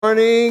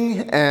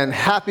Morning and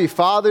happy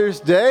Father's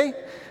Day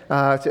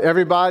to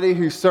everybody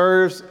who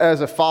serves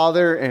as a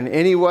father in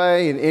any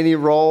way, in any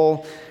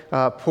role,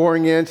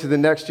 pouring into the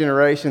next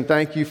generation.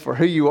 Thank you for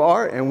who you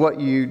are and what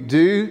you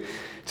do.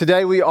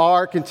 Today we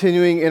are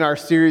continuing in our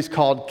series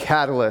called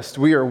Catalyst.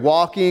 We are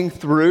walking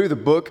through the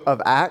book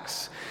of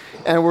Acts,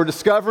 and we're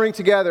discovering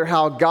together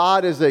how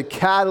God is a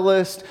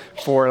catalyst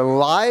for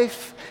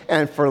life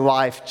and for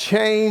life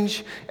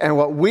change. And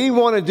what we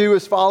want to do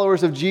as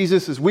followers of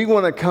Jesus is we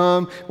want to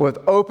come with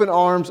open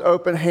arms,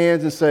 open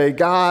hands and say,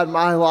 God,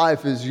 my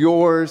life is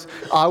yours.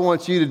 I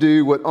want you to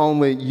do what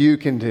only you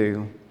can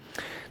do.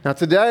 Now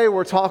today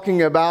we're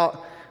talking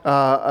about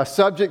a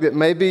subject that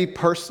may be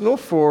personal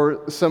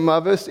for some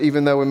of us,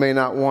 even though we may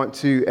not want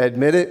to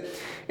admit it.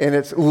 And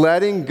it's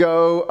letting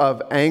go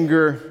of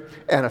anger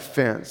and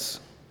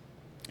offense.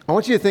 I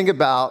want you to think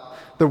about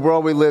the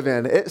world we live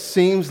in. It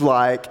seems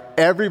like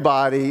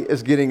everybody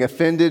is getting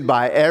offended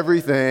by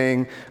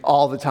everything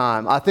all the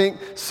time. I think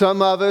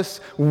some of us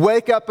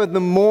wake up in the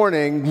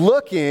morning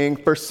looking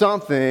for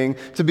something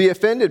to be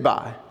offended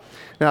by.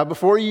 Now,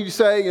 before you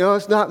say,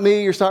 it's not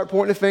me, you start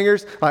pointing the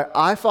fingers,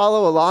 I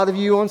follow a lot of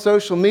you on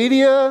social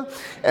media,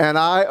 and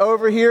I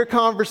overhear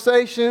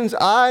conversations.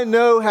 I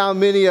know how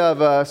many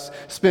of us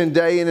spend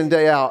day in and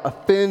day out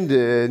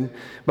offended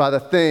by the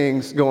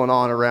things going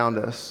on around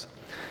us.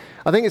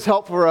 I think it's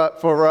helpful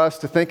for us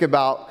to think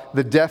about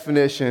the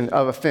definition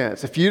of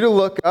offense. If you to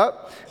look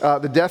up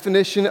the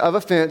definition of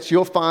offense,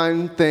 you'll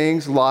find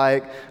things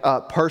like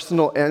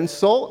personal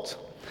insult,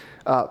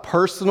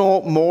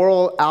 personal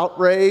moral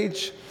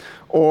outrage,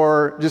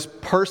 or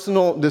just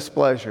personal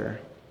displeasure.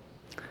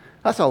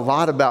 That's a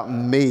lot about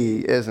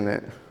me, isn't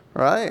it?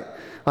 Right?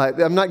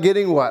 I'm not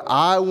getting what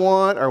I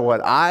want or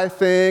what I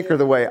think or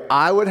the way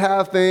I would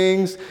have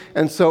things,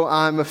 and so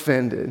I'm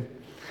offended.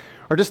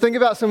 Or just think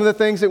about some of the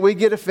things that we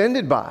get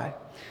offended by.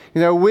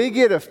 We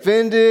get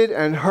offended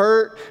and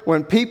hurt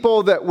when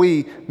people that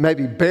we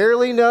maybe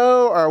barely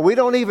know or we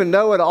don't even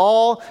know at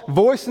all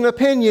voice an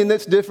opinion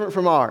that's different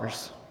from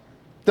ours,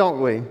 don't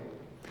we?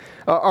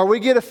 Or we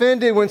get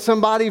offended when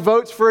somebody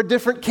votes for a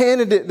different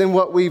candidate than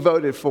what we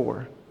voted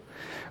for.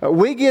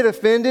 We get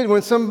offended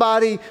when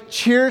somebody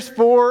cheers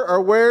for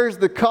or wears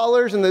the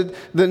colors and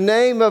the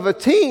name of a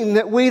team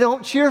that we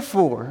don't cheer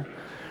for.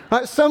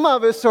 Some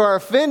of us are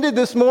offended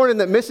this morning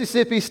that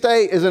Mississippi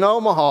State is in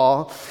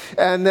Omaha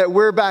and that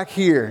we're back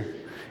here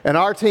and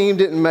our team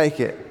didn't make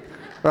it,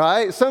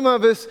 right? Some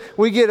of us,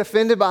 we get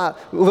offended by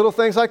little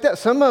things like that.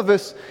 Some of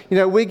us,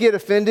 we get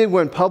offended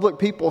when public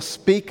people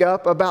speak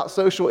up about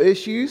social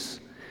issues,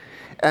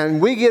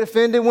 and we get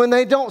offended when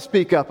they don't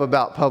speak up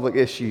about public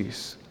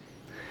issues.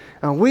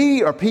 And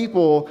we are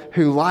people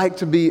who like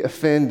to be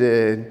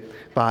offended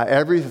by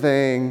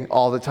everything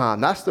all the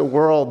time. That's the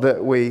world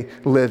that we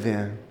live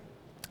in.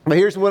 But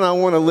here's what I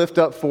want to lift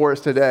up for us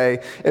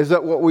today, is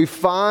that what we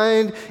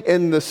find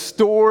in the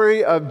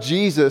story of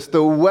Jesus,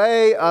 the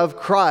way of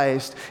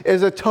Christ,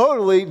 is a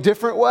totally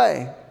different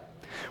way,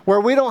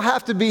 where we don't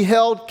have to be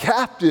held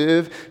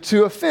captive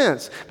to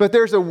offense. But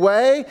there's a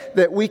way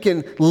that we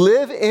can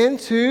live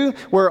into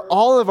where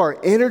all of our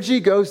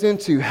energy goes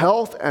into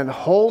health and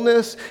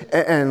wholeness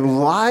and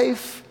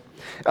life.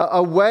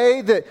 A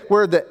way that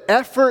where the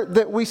effort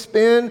that we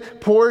spend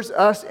pours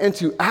us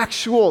into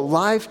actual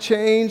life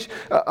change,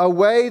 a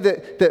way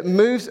that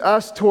moves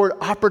us toward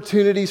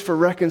opportunities for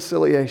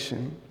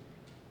reconciliation,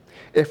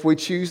 if we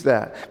choose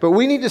that. But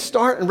we need to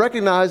start and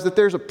recognize that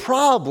there's a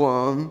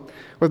problem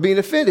with being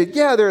offended.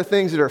 Yeah, there are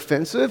things that are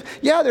offensive.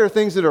 Yeah, there are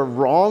things that are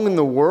wrong in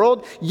the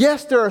world.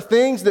 Yes, there are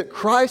things that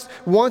Christ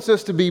wants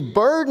us to be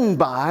burdened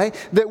by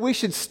that we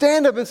should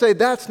stand up and say,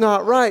 that's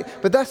not right.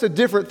 But that's a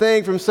different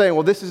thing from saying,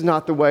 well, this is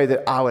not the way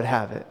that I would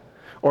have it,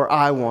 or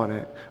I want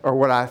it, or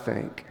what I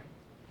think.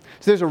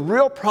 So there's a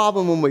real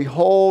problem when we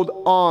hold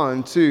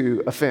on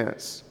to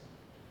offense.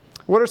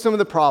 What are some of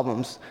the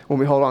problems when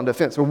we hold on to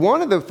offense? Well,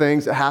 one of the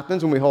things that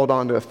happens when we hold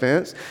on to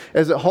offense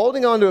is that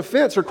holding on to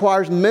offense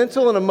requires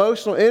mental and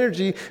emotional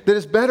energy that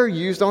is better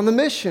used on the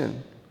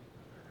mission.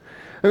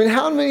 I mean,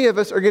 how many of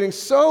us are getting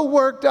so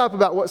worked up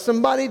about what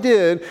somebody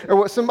did or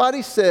what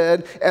somebody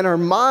said, and our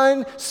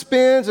mind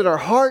spins and our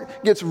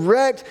heart gets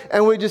wrecked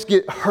and we just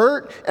get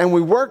hurt and we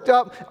worked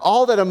up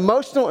all that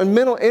emotional and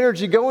mental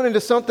energy going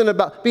into something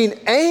about being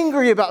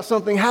angry about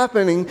something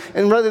happening,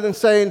 and rather than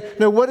saying,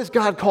 no, what has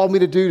God called me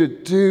to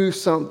do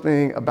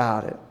something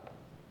about it?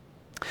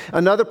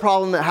 Another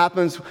problem that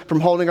happens from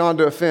holding on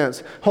to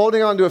offense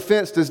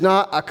does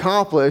not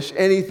accomplish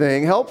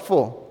anything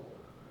helpful.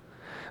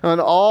 And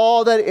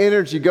all that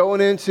energy going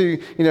into,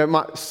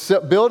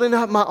 building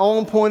up my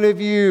own point of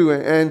view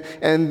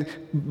and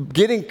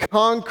getting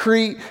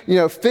concrete,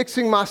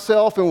 fixing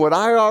myself and what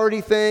I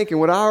already think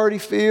and what I already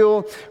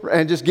feel,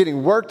 and just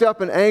getting worked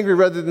up and angry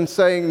rather than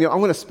saying, I'm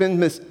going to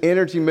spend this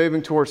energy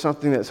moving towards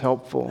something that's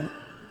helpful.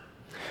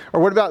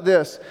 Or what about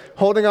this?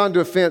 Holding on to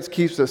offense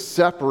keeps us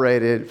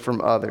separated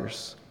from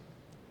others.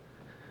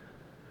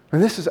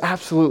 And this is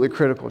absolutely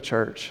critical,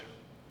 church.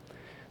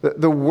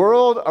 The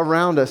world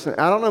around us, and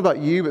I don't know about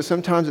you, but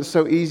sometimes it's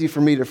so easy for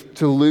me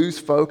to lose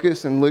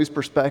focus and lose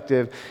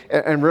perspective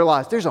and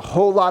realize there's a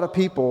whole lot of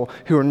people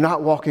who are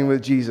not walking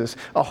with Jesus.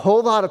 A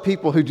whole lot of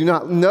people who do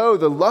not know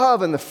the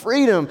love and the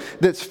freedom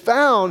that's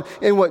found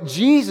in what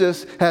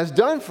Jesus has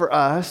done for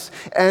us,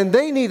 and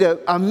they need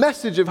a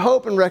message of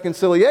hope and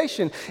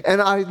reconciliation.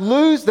 And I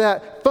lose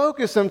that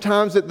focus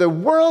sometimes that the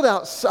world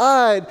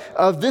outside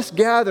of this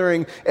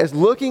gathering is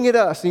looking at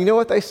us, and you know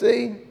what they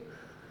see?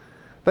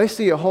 They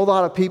see a whole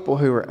lot of people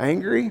who are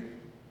angry,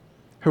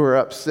 who are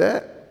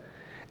upset,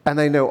 and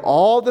they know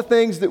all the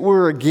things that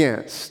we're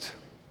against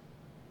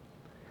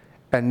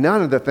and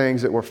none of the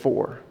things that we're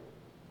for.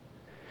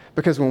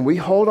 Because when we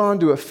hold on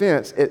to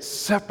offense, it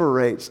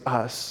separates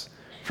us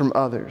from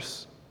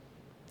others.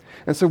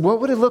 And so what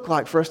would it look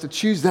like for us to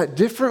choose that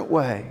different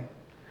way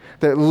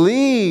that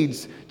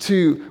leads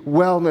to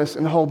wellness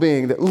and whole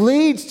being, that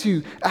leads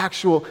to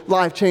actual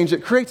life change,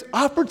 that creates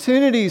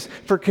opportunities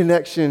for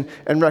connection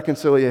and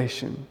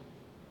reconciliation?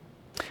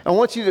 I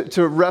want you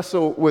to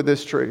wrestle with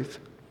this truth.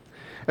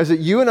 As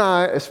that you and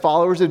I, as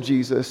followers of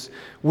Jesus,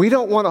 we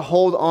don't want to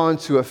hold on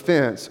to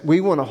offense.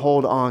 We want to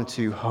hold on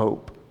to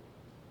hope.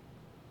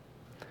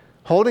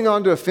 Holding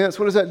on to offense,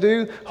 what does that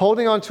do?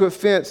 Holding on to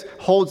offense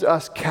holds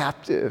us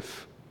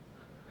captive.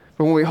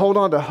 But when we hold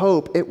on to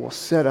hope, it will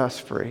set us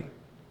free.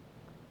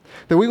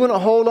 That we want to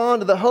hold on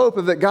to the hope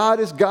of that God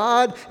is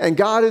God and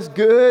God is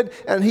good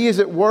and He is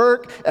at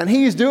work and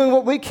He is doing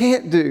what we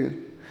can't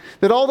do.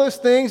 That all those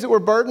things that we're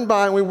burdened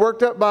by and we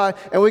worked up by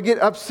and we get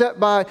upset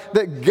by,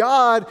 that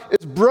God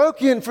is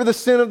broken for the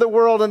sin of the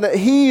world and that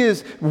He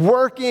is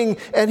working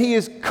and He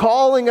is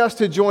calling us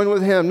to join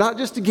with Him, not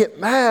just to get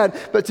mad,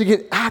 but to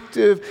get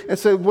active and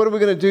say, what are we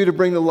going to do to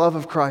bring the love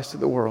of Christ to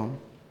the world?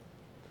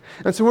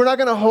 And so we're not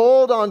going to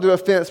hold on to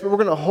offense, but we're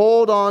going to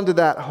hold on to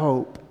that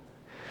hope.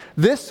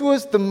 This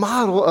was the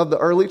model of the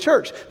early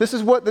church. This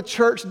is what the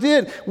church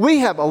did. We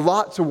have a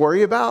lot to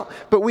worry about,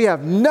 but we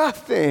have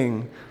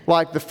nothing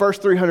like the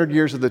first 300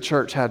 years of the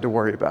church had to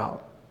worry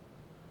about.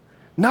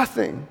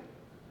 Nothing.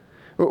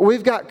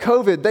 We've got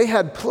COVID. They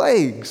had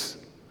plagues.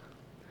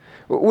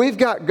 We've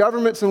got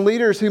governments and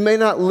leaders who may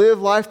not live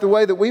life the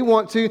way that we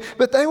want to,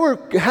 but they were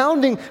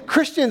hounding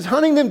Christians,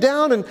 hunting them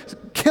down and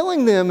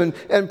killing them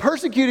and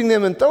persecuting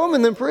them and throwing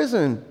them in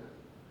prison.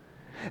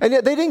 And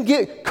yet they didn't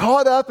get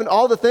caught up in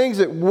all the things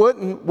that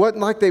wasn't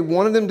like they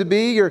wanted them to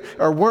be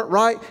or weren't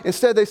right.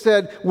 Instead, they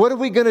said, what are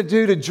we going to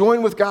do to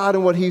join with God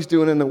in what He's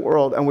doing in the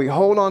world? And we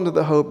hold on to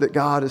the hope that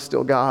God is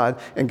still God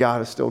and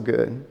God is still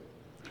good.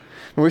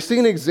 And we see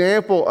an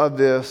example of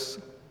this,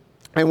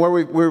 and where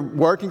we're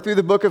working through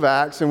the book of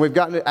Acts, and we've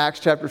gotten to Acts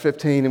chapter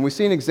 15, and we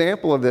see an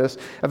example of this,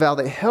 of how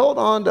they held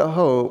on to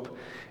hope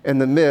in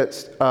the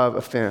midst of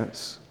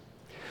offense.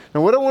 Now,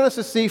 what I want us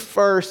to see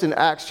first in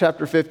Acts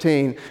chapter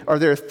 15 are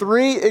there are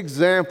three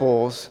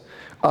examples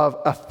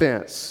of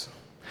offense,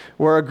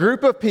 where a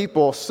group of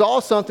people saw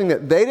something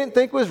that they didn't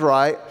think was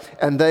right,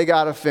 and they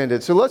got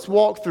offended. So let's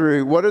walk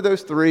through what are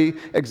those three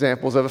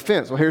examples of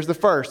offense. Well, here's the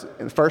first,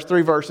 in the first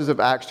three verses of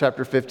Acts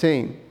chapter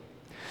 15.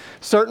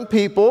 Certain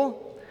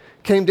people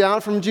came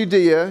down from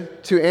Judea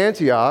to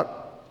Antioch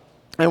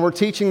and were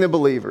teaching the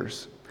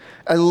believers,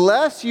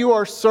 unless you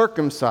are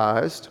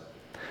circumcised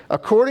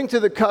according to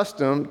the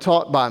custom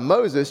taught by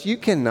Moses, you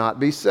cannot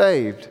be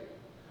saved.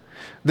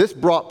 This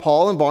brought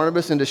Paul and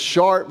Barnabas into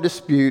sharp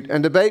dispute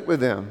and debate with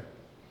them.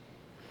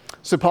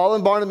 So Paul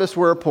and Barnabas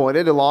were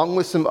appointed, along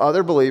with some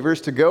other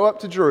believers, to go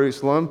up to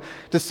Jerusalem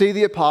to see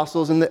the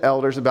apostles and the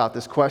elders about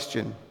this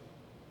question.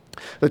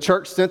 The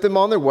church sent them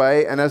on their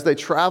way, and as they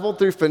traveled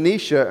through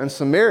Phoenicia and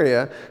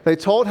Samaria, they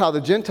told how the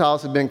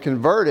Gentiles had been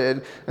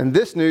converted, and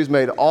this news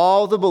made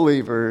all the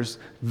believers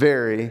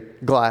very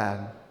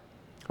glad.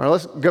 All right,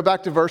 let's go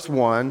back to verse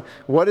 1.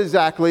 What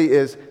exactly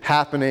is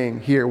happening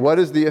here? What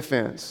is the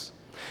offense?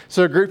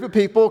 So a group of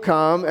people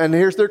come, and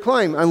here's their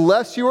claim.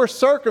 Unless you are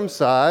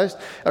circumcised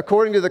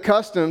according to the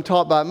custom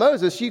taught by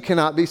Moses, you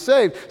cannot be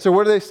saved. So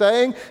what are they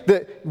saying?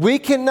 That we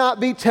cannot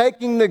be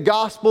taking the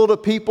gospel to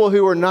people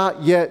who are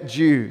not yet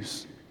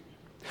Jews.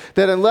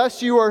 That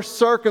unless you are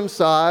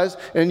circumcised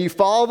and you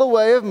follow the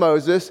way of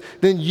Moses,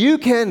 then you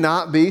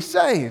cannot be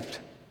saved.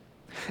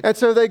 And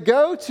so they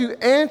go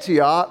to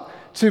Antioch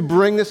to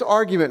bring this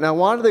argument. Now,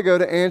 why do they go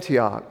to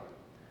Antioch?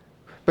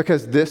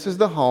 Because this is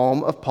the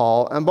home of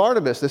Paul and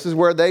Barnabas. This is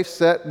where they've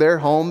set their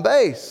home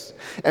base.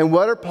 And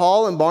what are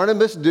Paul and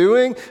Barnabas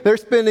doing? They're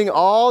spending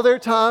all their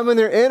time and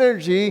their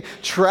energy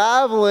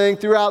traveling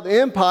throughout the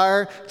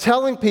empire,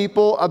 telling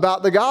people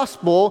about the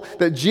gospel,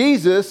 that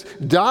Jesus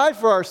died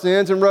for our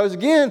sins and rose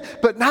again.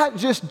 But not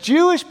just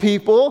Jewish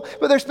people,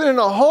 but they're spending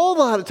a whole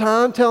lot of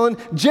time telling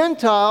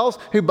Gentiles,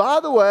 who, by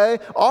the way,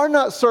 are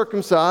not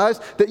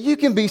circumcised, that you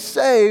can be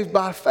saved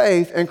by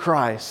faith in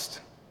Christ.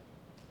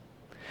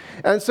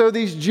 And so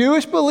these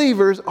Jewish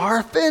believers are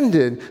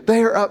offended.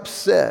 They are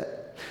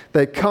upset.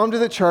 They come to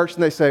the church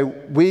and they say,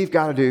 we've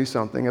got to do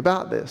something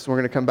about this. We're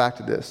going to come back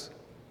to this.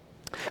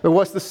 But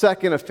what's the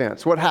second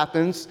offense? What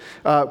happens?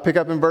 Pick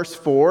up in verse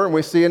 4, and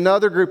we see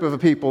another group of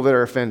people that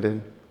are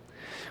offended.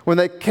 When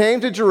they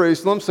came to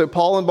Jerusalem, so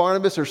Paul and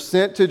Barnabas are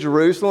sent to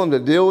Jerusalem to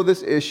deal with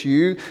this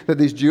issue that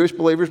these Jewish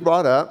believers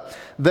brought up.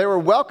 They were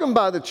welcomed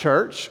by the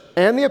church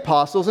and the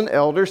apostles and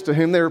elders to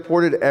whom they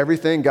reported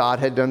everything God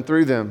had done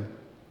through them.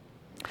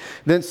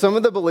 Then some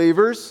of the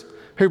believers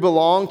who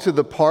belonged to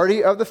the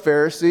party of the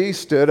Pharisees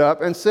stood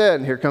up and said,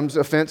 and here comes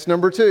offense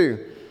number 2,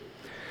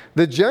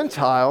 the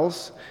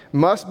Gentiles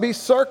must be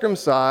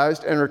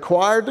circumcised and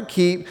required to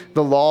keep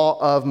the law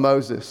of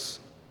Moses.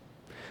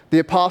 The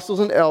apostles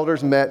and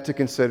elders met to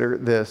consider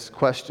this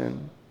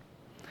question.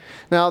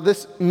 Now,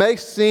 this may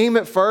seem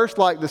at first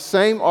like the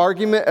same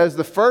argument as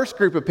the first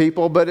group of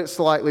people, but it's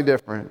slightly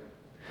different.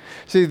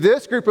 See,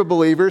 this group of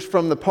believers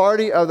from the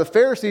party of the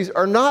Pharisees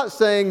are not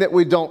saying that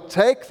we don't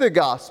take the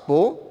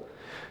gospel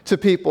to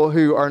people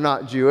who are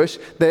not Jewish.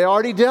 They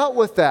already dealt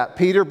with that.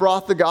 Peter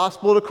brought the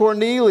gospel to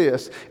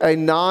Cornelius, a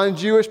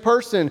non-Jewish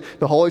person.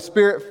 The Holy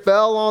Spirit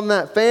fell on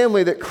that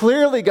family that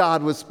clearly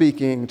God was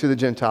speaking to the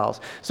Gentiles.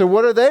 So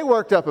what are they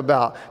worked up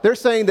about? They're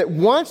saying that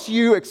once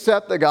you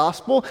accept the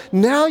gospel,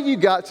 now you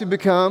got to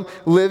become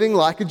living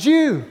like a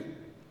Jew.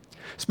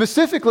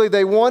 Specifically,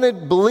 they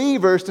wanted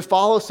believers to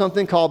follow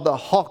something called the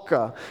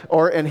halakha,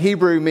 or in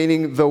Hebrew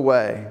meaning the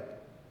way.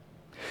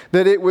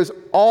 That it was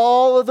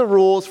all of the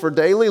rules for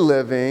daily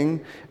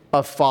living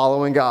of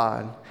following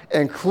God,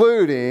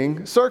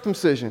 including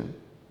circumcision.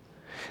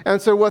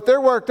 And so what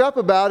they're worked up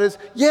about is,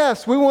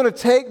 yes, we want to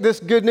take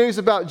this good news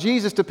about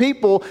Jesus to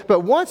people,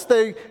 but once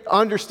they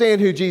understand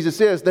who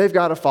Jesus is, they've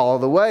got to follow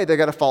the way. They've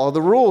got to follow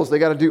the rules. They've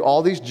got to do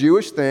all these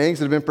Jewish things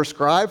that have been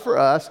prescribed for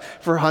us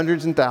for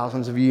hundreds and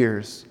thousands of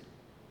years.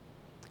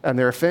 And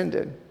they're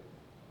offended.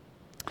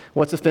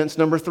 What's offense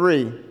number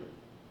 3?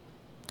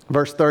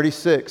 Verse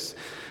 36.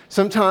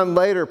 Sometime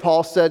later,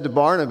 Paul said to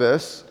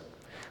Barnabas,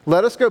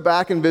 let us go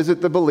back and visit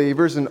the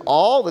believers in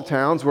all the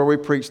towns where we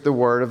preach the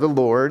word of the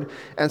Lord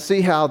and see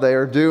how they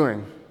are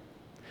doing.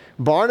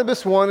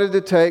 Barnabas wanted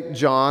to take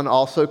John,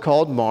 also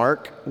called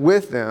Mark,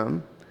 with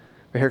them.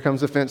 But here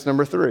comes offense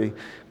number 3.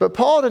 But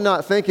Paul did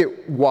not think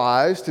it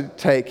wise to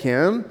take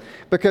him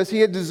because he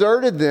had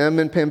deserted them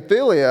in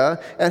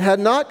Pamphylia and had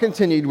not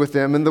continued with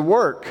them in the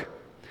work.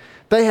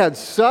 They had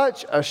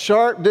such a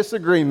sharp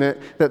disagreement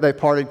that they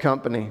parted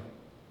company.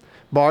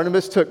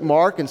 Barnabas took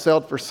Mark and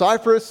sailed for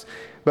Cyprus,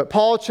 but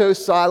Paul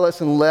chose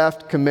Silas and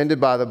left, commended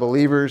by the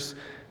believers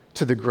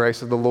to the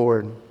grace of the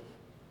Lord.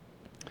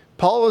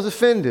 Paul was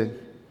offended.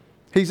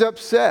 He's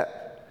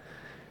upset.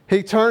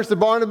 He turns to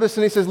Barnabas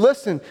and he says,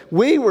 listen,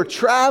 we were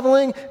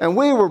traveling and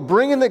we were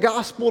bringing the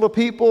gospel to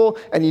people,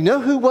 and you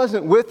know who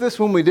wasn't with us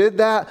when we did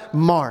that?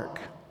 Mark.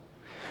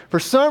 For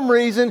some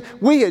reason,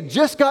 we had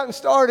just gotten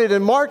started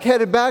and Mark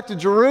headed back to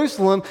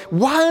Jerusalem.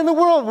 Why in the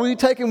world were you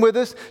taking with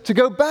us to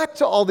go back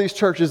to all these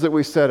churches that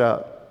we set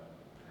up?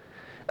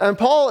 And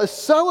Paul is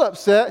so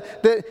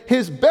upset that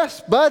his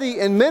best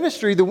buddy in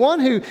ministry, the one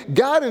who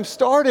got him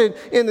started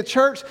in the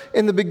church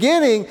in the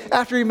beginning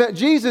after he met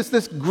Jesus,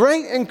 this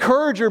great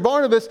encourager,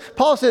 Barnabas,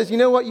 Paul says, you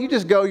know what, you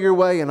just go your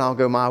way and I'll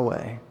go my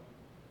way.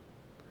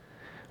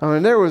 I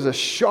mean, there was a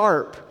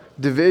sharp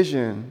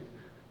division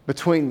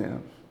between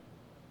them.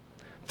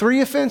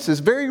 3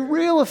 offenses, very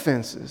real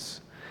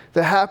offenses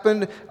that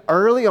happened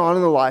early on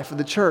in the life of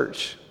the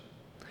church.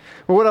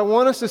 But what I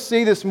want us to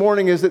see this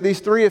morning is that these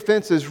 3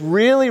 offenses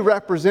really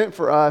represent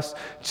for us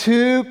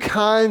 2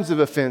 kinds of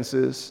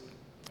offenses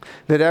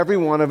that every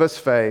one of us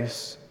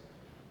face,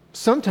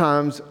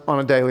 sometimes on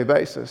a daily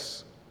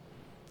basis.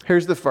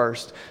 Here's the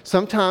first.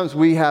 Sometimes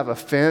we have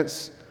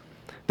offense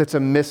that's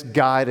a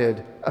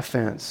misguided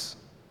offense.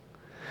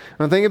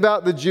 Now think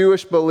about the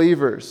Jewish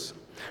believers,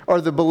 or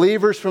the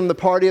believers from the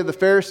party of the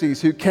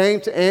Pharisees who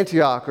came to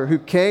Antioch or who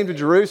came to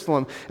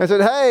Jerusalem and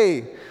said,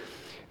 hey,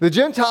 the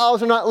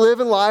Gentiles are not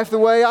living life the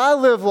way I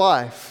live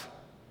life.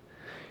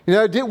 You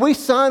know, did we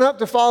sign up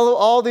to follow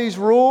all these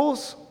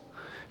rules?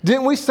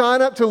 Didn't we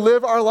sign up to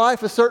live our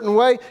life a certain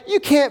way? You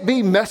can't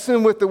be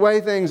messing with the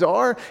way things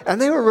are.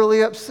 And they were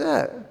really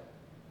upset.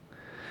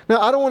 Now,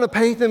 I don't want to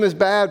paint them as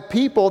bad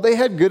people. They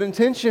had good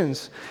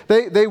intentions.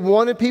 They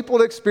wanted people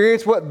to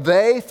experience what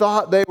they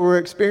thought they were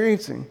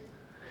experiencing.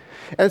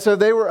 And so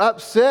they were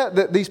upset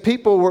that these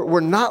people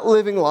were not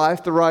living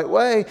life the right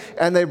way,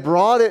 and they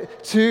brought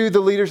it to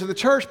the leaders of the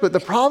church. But the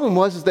problem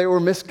was they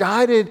were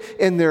misguided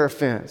in their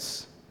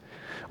offense.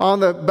 On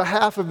the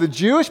behalf of the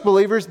Jewish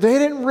believers, they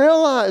didn't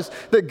realize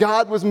that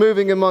God was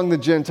moving among the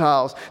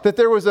Gentiles, that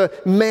there was a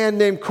man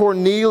named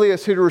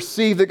Cornelius who had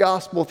received the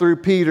gospel through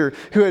Peter,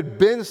 who had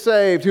been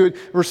saved, who had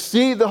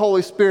received the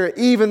Holy Spirit,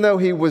 even though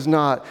he was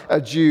not a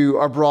Jew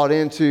or brought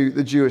into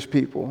the Jewish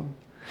people.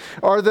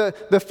 Or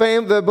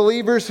the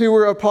believers who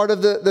were a part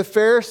of the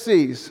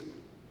Pharisees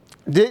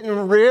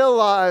didn't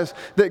realize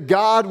that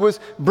God was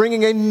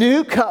bringing a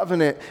new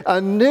covenant,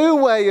 a new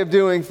way of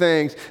doing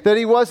things, that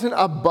he wasn't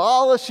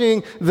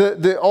abolishing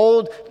the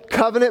old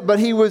covenant, but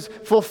he was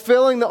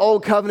fulfilling the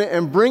old covenant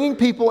and bringing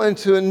people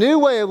into a new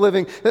way of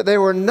living, that they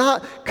were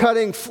not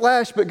cutting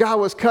flesh, but God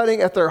was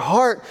cutting at their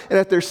heart and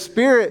at their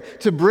spirit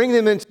to bring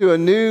them into a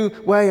new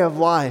way of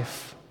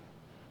life.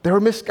 They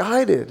were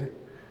misguided.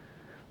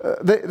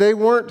 They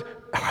weren't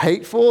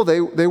hateful. They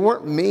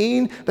weren't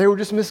mean. They were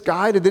just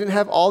misguided. They didn't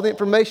have all the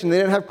information. They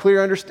didn't have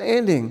clear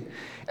understanding.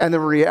 And the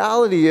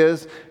reality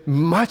is,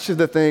 much of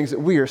the things that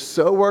we are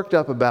so worked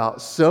up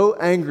about, so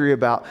angry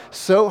about,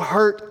 so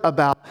hurt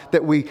about,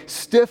 that we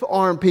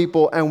stiff-arm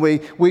people and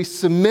we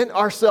cement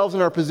ourselves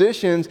in our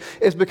positions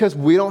is because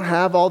we don't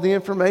have all the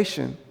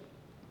information.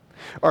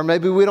 Or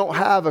maybe we don't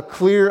have a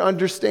clear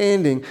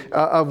understanding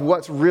of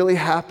what's really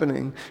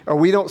happening. Or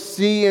we don't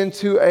see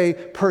into a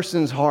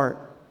person's heart.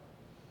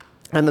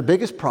 And the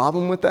biggest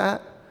problem with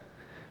that,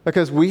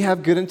 because we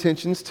have good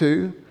intentions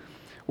too,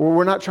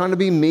 we're not trying to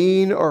be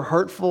mean or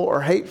hurtful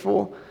or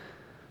hateful.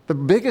 The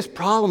biggest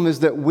problem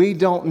is that we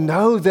don't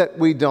know that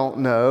we don't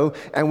know,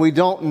 and we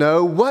don't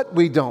know what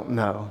we don't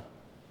know.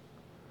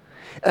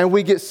 And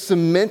we get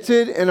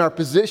cemented in our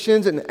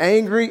positions and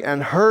angry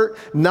and hurt,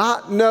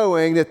 not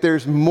knowing that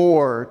there's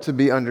more to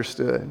be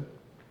understood.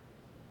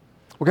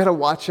 We've got to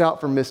watch out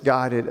for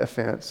misguided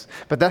offense.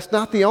 But that's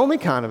not the only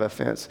kind of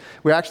offense.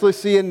 We actually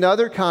see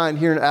another kind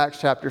here in Acts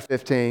chapter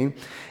 15,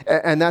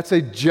 and that's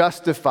a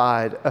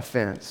justified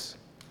offense.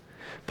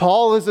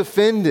 Paul is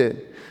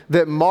offended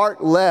that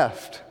Mark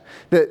left,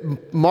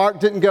 that Mark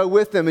didn't go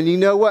with them. And you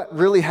know what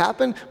really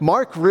happened?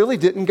 Mark really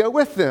didn't go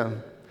with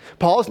them.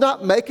 Paul's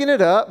not making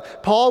it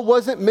up. Paul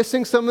wasn't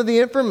missing some of the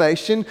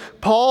information.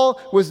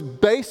 Paul was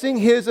basing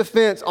his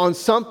offense on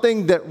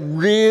something that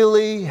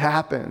really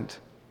happened.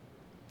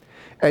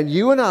 And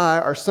you and I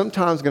are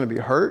sometimes going to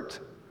be hurt,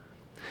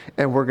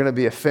 and we're going to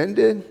be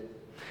offended,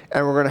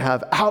 and we're going to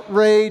have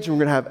outrage, and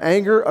we're going to have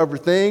anger over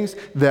things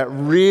that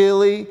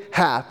really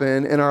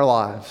happen in our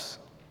lives.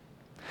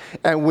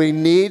 And we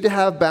need to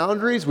have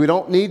boundaries. We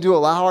don't need to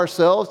allow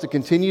ourselves to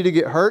continue to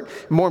get hurt.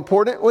 More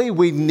importantly,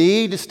 we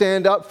need to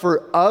stand up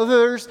for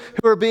others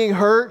who are being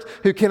hurt,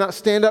 who cannot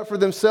stand up for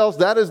themselves.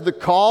 That is the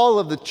call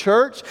of the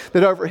church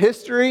that over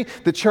history,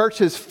 the church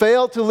has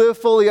failed to live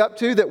fully up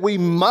to, that we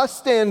must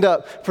stand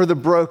up for the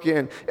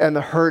broken and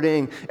the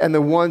hurting and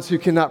the ones who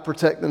cannot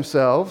protect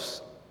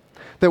themselves.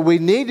 That we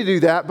need to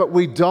do that, but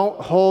we don't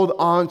hold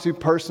on to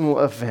personal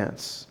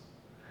offense.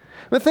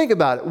 But think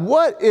about it.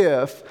 What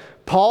if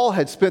Paul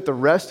had spent the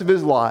rest of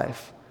his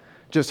life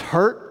just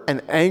hurt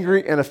and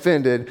angry and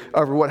offended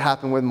over what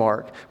happened with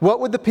Mark? What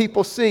would the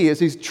people see as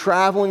he's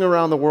traveling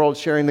around the world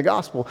sharing the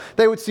gospel?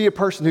 They would see a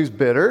person who's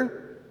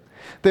bitter.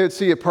 They would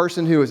see a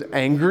person who is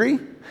angry.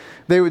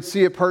 They would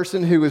see a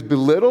person who was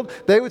belittled.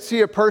 They would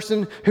see a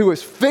person who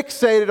was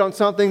fixated on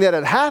something that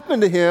had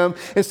happened to him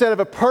instead of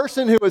a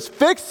person who was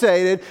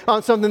fixated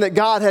on something that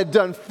God had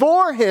done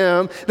for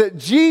him, that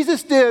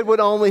Jesus did what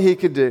only he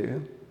could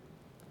do.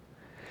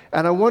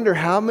 And I wonder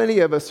how many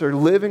of us are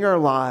living our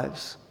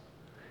lives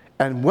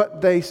and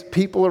what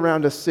people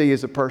around us see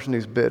is a person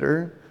who's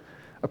bitter,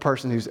 a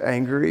person who's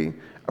angry,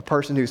 a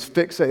person who's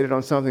fixated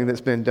on something that's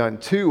been done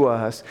to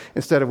us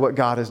instead of what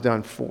God has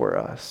done for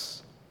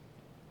us.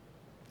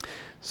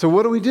 So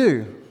what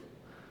do?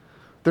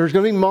 There's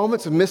going to be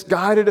moments of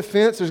misguided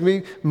offense. There's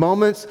going to be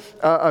moments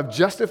of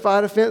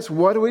justified offense.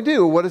 What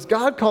do? What does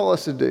God call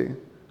us to do?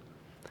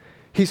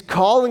 He's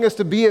calling us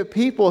to be a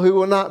people who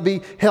will not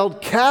be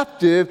held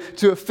captive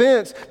to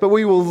offense, but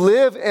we will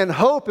live in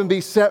hope and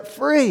be set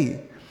free.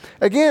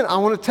 Again,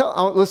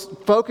 let's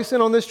focus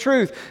in on this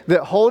truth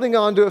that holding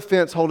on to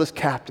offense holds us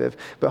captive,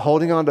 but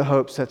holding on to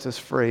hope sets us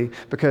free,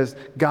 because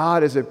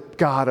God is a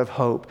God of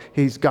hope.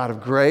 He's God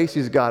of grace.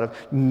 He's a God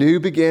of new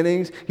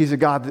beginnings. He's a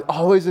God that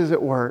always is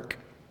at work.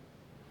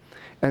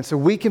 And so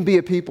we can be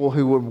a people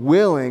who are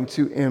willing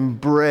to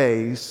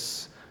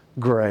embrace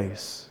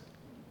grace.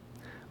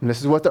 And this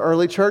is what the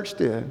early church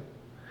did.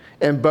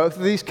 In both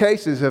of these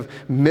cases of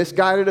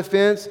misguided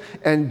offense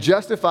and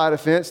justified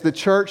offense, the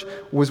church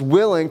was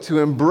willing to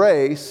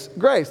embrace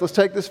grace. Let's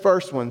take this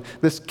first one,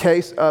 this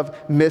case of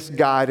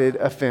misguided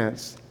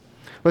offense.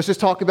 Let's just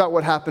talk about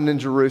what happened in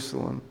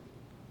Jerusalem.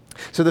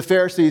 So the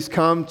Pharisees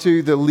come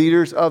to the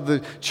leaders of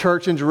the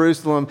church in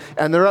Jerusalem,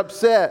 and they're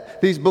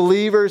upset. These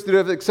believers that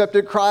have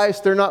accepted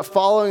Christ, they're not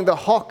following the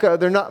Hokah,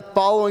 they're not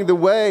following the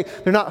way,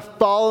 they're not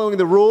following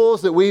the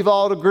rules that we've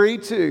all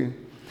agreed to.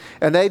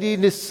 And they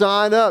need to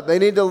sign up. They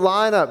need to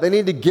line up. They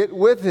need to get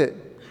with it.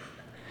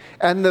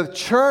 And the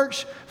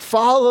church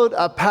followed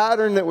a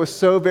pattern that was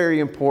so very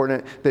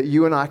important that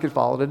you and I could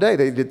follow today.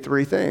 They did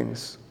three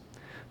things.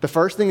 The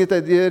first thing that they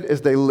did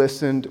is they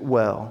listened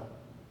well.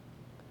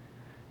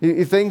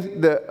 You think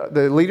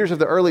the leaders of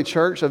the early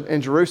church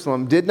in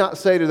Jerusalem did not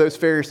say to those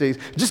Pharisees,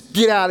 just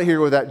get out of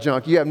here with that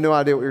junk. You have no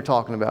idea what you're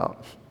talking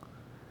about.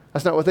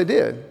 That's not what they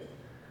did.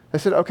 They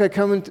said, okay,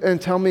 come and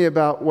tell me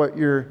about what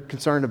you're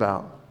concerned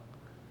about.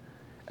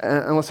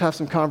 And let's have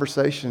some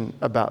conversation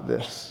about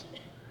this.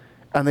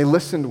 And they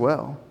listened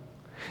well.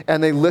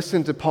 And they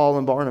listened to Paul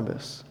and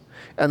Barnabas.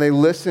 And they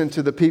listened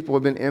to the people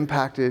who have been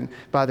impacted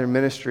by their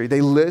ministry.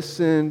 They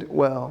listened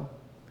well.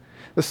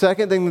 The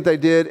second thing that they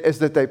did is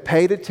that they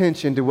paid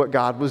attention to what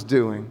God was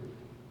doing.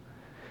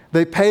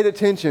 They paid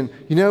attention.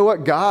 You know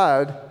what?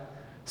 God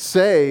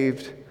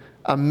saved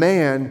a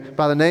man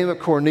by the name of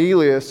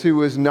Cornelius who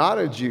was not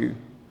a Jew.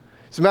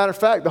 As a matter of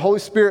fact, the Holy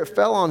Spirit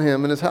fell on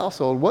him and his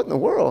household. What in the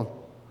world?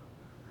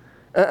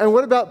 And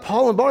what about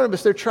Paul and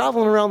Barnabas? They're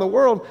traveling around the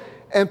world,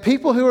 and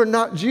people who are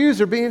not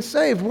Jews are being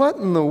saved. What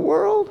in the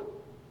world?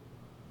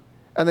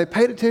 And they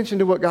paid attention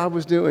to what God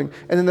was doing.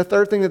 And then the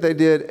third thing that they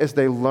did is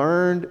they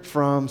learned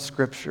from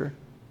Scripture.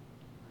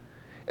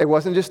 It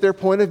wasn't just their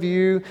point of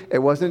view. It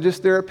wasn't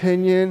just their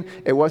opinion.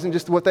 It wasn't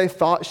just what they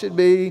thought should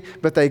be.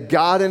 But they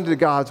got into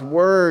God's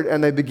Word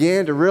and they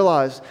began to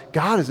realize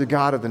God is a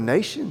God of the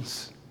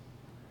nations.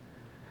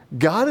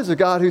 God is a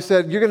God who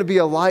said, you're going to be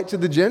a light to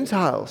the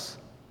Gentiles.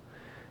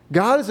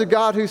 God is a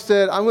God who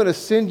said, I'm going to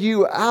send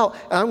you out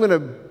and I'm going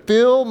to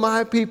fill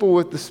my people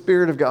with the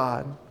Spirit of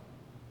God.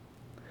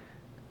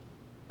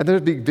 And there'll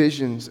be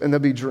visions and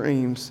there'll be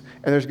dreams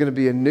and there's going to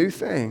be a new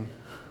thing.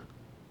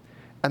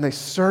 And they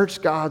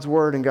searched God's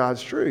Word and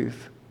God's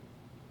truth.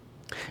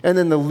 And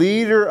then the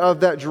leader of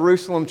that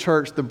Jerusalem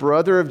church, the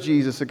brother of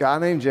Jesus, a guy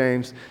named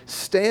James,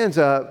 stands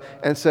up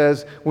and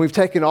says, we've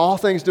taken all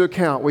things into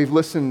account. We've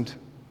listened.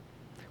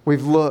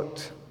 We've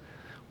looked.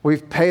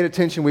 We've paid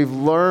attention. We've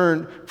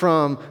learned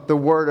from the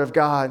Word of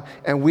God.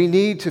 And we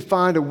need to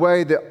find a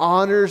way that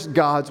honors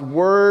God's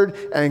Word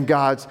and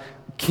God's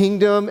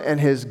kingdom and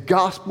His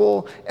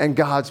gospel and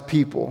God's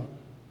people.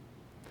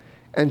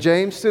 And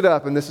James stood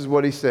up, and this is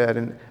what he said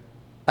in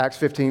Acts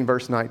 15,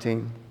 verse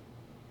 19.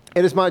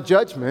 It is my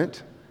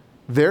judgment,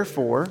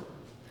 therefore,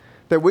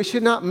 that we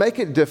should not make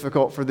it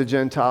difficult for the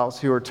Gentiles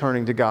who are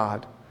turning to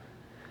God.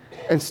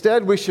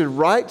 Instead, we should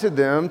write to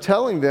them,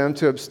 telling them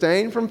to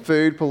abstain from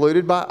food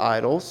polluted by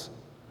idols,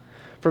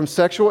 from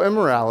sexual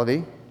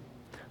immorality,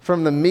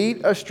 from the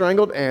meat of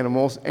strangled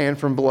animals, and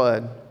from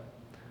blood.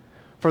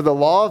 For the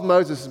law of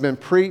Moses has been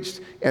preached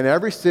in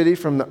every city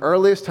from the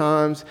earliest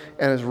times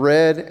and is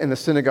read in the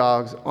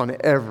synagogues on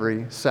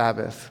every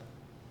Sabbath.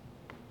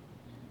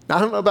 I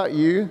don't know about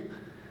you,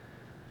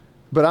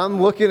 but I'm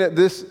looking at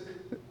this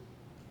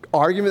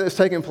argument that's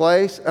taking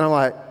place, and I'm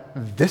like,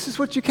 this is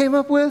what you came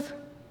up with?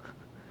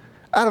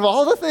 Out of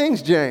all the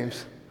things,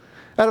 James,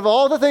 out of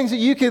all the things that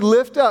you could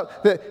lift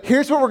up, that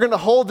here's what we're going to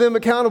hold them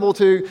accountable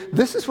to,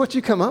 this is what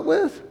you come up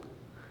with?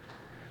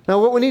 Now,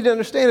 what we need to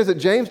understand is that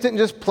James didn't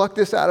just pluck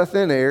this out of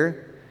thin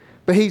air,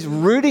 but he's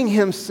rooting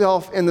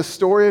himself in the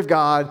story of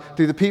God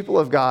through the people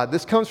of God.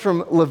 This comes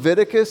from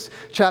Leviticus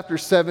chapter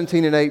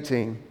 17 and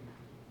 18.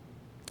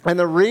 And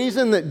the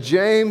reason that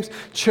James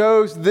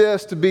chose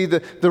this to be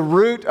the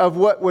root of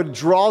what would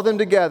draw them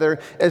together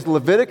is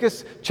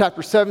Leviticus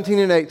chapter 17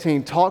 and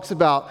 18 talks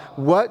about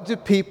what do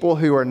people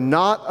who are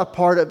not a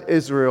part of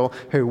Israel,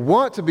 who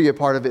want to be a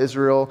part of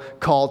Israel,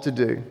 called to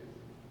do.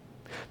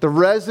 The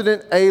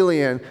resident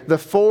alien, the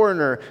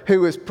foreigner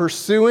who is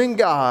pursuing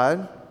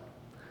God,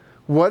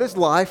 what does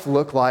life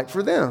look like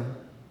for them?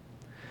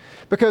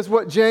 Because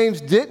what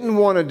James didn't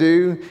want to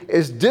do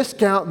is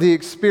discount the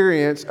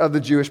experience of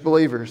the Jewish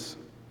believers.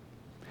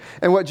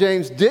 And what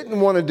James didn't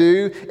want to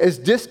do is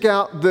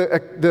discount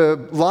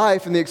the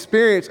life and the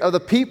experience of the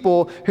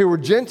people who were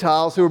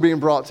Gentiles who were being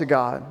brought to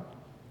God.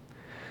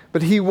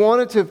 But he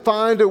wanted to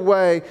find a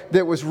way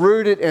that was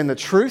rooted in the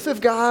truth of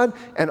God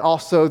and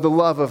also the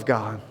love of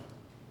God.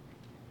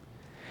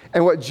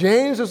 And what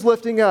James is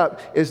lifting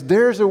up is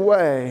there's a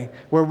way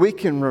where we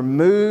can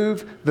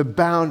remove the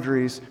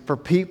boundaries for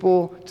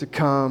people to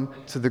come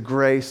to the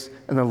grace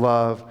and the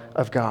love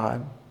of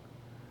God.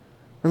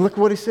 And look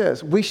what he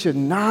says. We should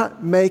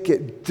not make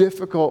it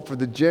difficult for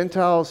the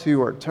Gentiles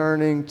who are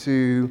turning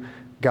to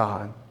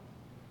God.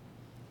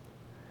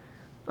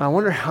 I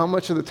wonder how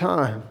much of the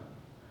time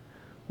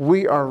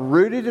we are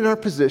rooted in our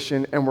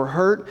position and we're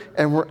hurt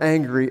and we're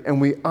angry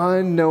and we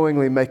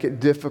unknowingly make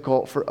it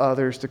difficult for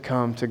others to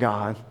come to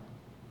God.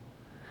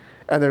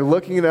 And they're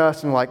looking at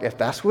us and like, if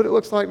that's what it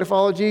looks like to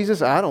follow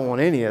Jesus, I don't want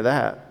any of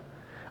that.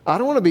 I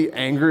don't want to be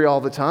angry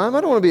all the time.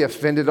 I don't want to be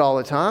offended all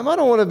the time. I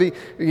don't want to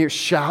be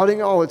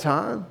shouting all the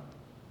time.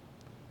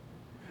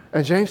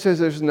 And James says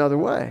there's another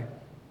way,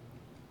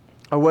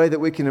 a way that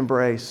we can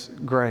embrace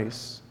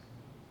grace.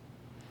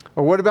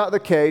 Or what about the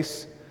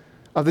case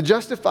of the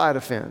justified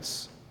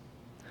offense?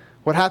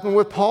 What happened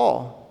with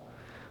Paul?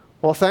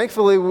 Well,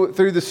 thankfully,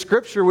 through the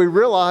Scripture, we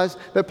realize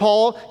that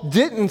Paul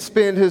didn't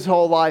spend his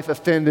whole life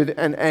offended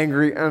and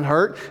angry and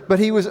hurt, but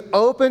he was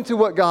open to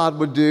what God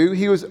would do.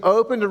 He was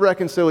open to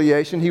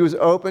reconciliation. He was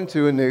open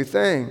to a new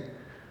thing.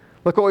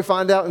 Look what we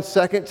find out in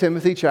 2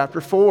 Timothy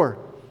chapter 4.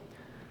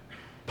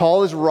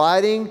 Paul is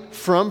writing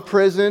from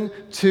prison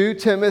to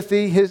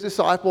Timothy, his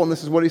disciple, and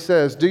this is what he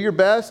says. Do your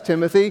best,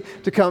 Timothy,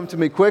 to come to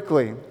me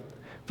quickly.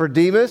 For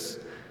Demas,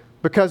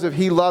 because of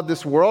he loved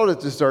this world,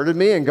 has deserted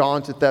me and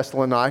gone to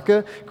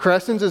Thessalonica.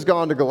 Crescens has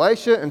gone to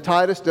Galatia and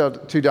Titus to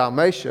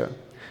Dalmatia.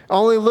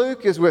 Only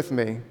Luke is with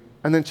me.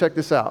 And then check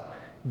this out.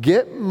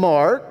 Get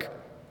Mark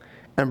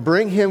and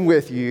bring him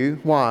with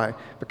you. Why?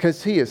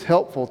 Because he is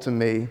helpful to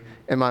me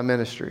in my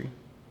ministry.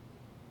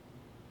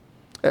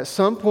 At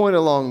some point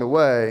along the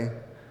way,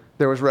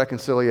 there was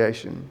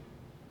reconciliation.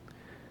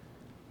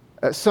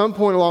 At some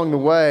point along the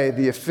way,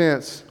 the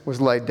offense was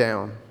laid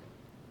down.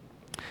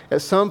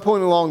 At some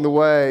point along the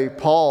way,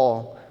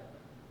 Paul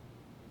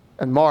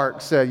and Mark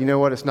said, you know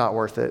what, it's not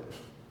worth it.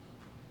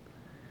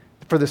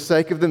 for the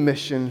sake of the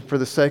mission, for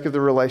the sake of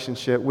the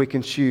relationship, we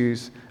can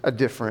choose a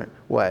different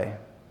way.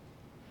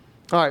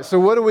 All right, so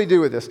what do we do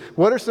with this?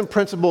 What are some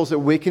principles that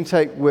we can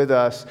take with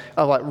us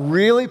of like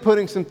really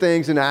putting some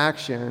things in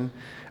action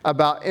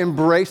about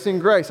embracing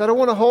grace? I don't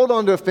want to hold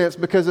on to offense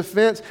because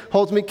offense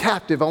holds me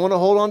captive. I want to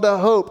hold on to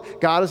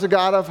hope. God is a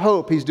God of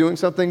hope. He's doing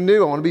something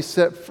new. I want to be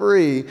set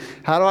free.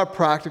 How do I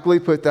practically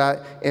put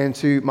that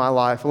into my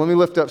life? Well, let me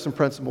lift up some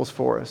principles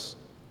for us.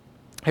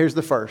 Here's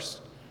the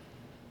first.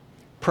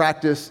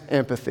 Practice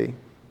empathy.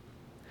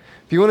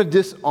 If you want to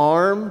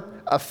disarm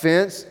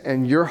offense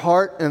in your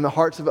heart and the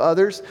hearts of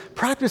others,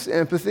 practice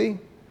empathy.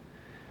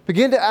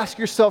 Begin to ask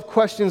yourself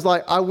questions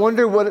like, I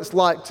wonder what it's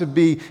like to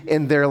be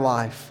in their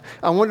life.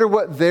 I wonder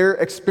what they're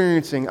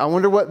experiencing. I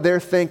wonder what they're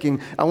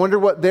thinking. I wonder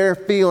what they're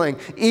feeling.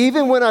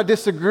 Even when I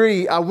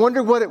disagree, I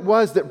wonder what it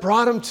was that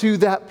brought them to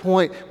that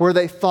point where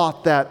they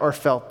thought that or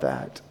felt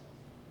that.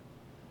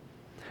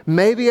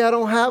 Maybe I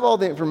don't have all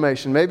the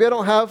information. Maybe I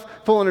don't have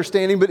full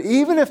understanding, but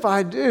even if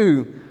I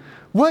do,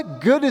 what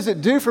good does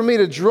it do for me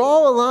to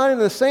draw a line in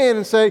the sand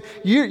and say,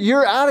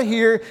 you're out of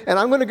here and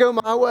I'm going to go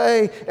my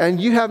way and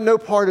you have no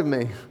part of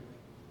me?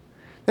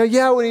 Now,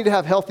 yeah, we need to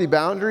have healthy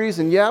boundaries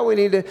and yeah, we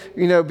need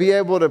to, be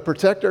able to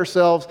protect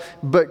ourselves,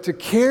 but to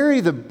carry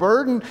the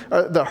burden,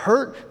 the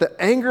hurt, the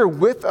anger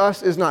with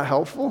us is not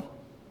helpful.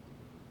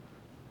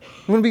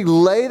 I'm going to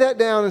lay that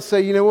down and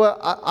say, you know what?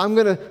 I'm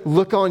going to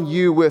look on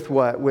you with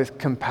what? With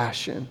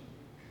compassion.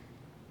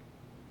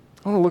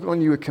 I want to look on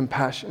you with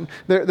compassion.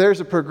 There's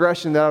a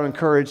progression that I would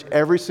encourage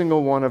every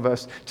single one of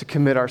us to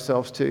commit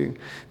ourselves to.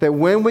 That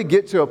when we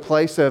get to a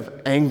place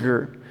of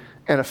anger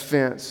and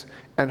offense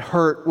and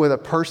hurt with a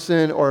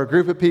person or a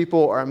group of people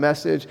or a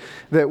message,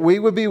 that we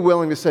would be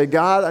willing to say,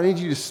 God, I need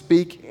you to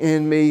speak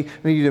in me.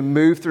 I need you to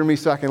move through me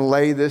so I can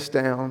lay this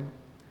down.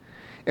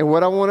 And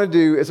what I want to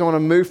do is I want to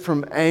move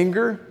from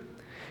anger,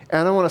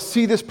 and I want to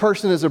see this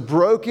person as a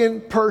broken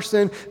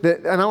person,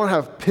 and I want to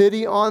have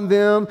pity on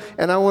them,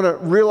 and I want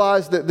to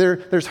realize that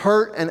there's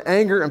hurt and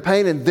anger and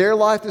pain in their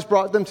life that's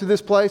brought them to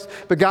this place.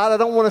 But God, I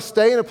don't want to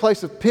stay in a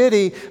place of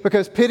pity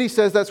because pity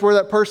says that's where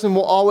that person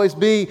will always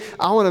be.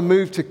 I want to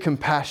move to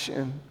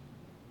compassion.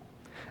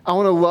 I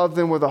want to love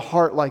them with a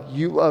heart like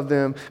you love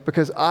them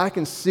because I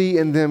can see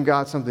in them,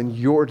 God, something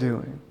you're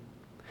doing.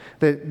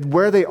 That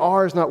where they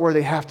are is not where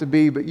they have to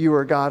be, but you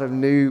are a God of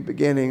new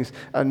beginnings,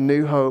 a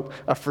new hope,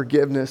 a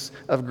forgiveness,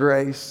 of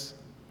grace.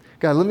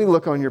 God, let me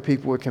look on your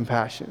people with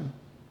compassion.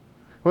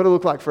 What would it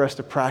look like for us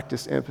to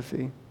practice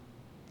empathy?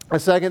 A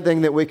second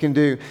thing that we can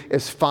do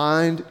is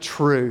find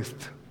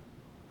truth.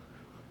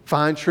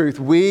 Find truth.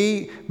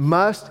 We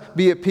must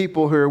be a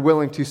people who are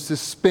willing to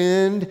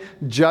suspend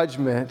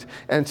judgment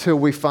until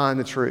we find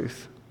the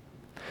truth.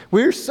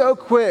 We're so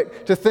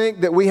quick to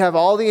think that we have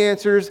all the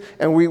answers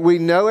and we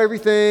know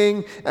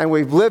everything and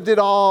we've lived it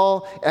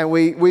all and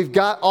we've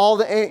got all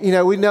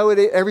the, we know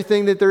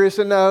everything that there is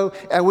to know,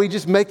 and we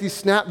just make these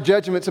snap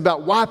judgments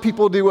about why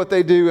people do what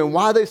they do and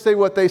why they say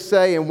what they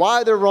say and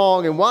why they're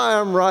wrong and why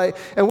I'm right.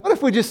 And what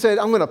if we just said,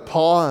 I'm going to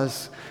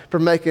pause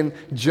from making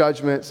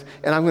judgments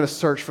and I'm going to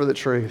search for the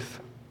truth.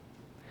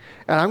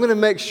 And I'm going to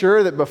make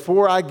sure that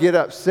before I get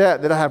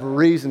upset that I have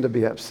reason to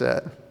be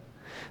upset.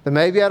 That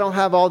maybe I don't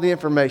have all the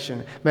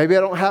information. Maybe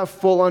I don't have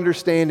full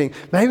understanding.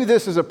 Maybe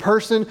this is a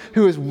person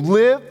who has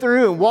lived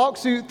through and walked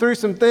through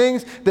some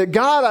things that,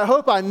 God, I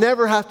hope I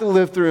never have to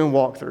live through and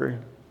walk through.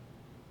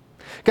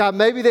 God,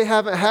 maybe they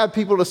haven't had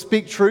people to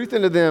speak truth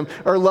into them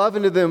or love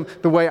into them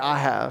the way I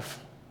have.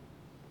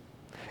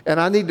 And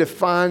I need to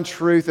find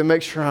truth and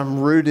make sure I'm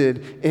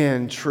rooted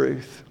in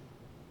truth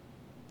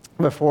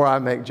before I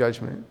make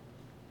judgment.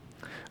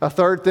 A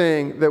third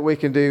thing that we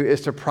can do is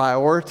to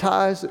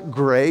prioritize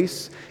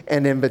grace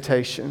and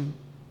invitation.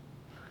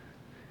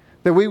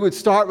 That we would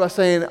start by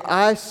saying,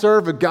 I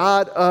serve a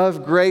God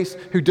of grace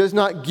who does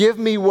not give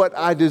me what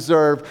I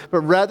deserve,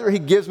 but rather He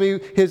gives me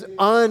His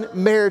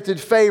unmerited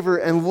favor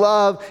and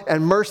love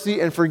and mercy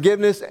and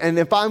forgiveness. And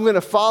if I'm going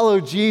to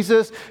follow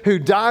Jesus, who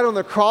died on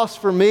the cross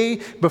for me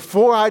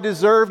before I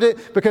deserved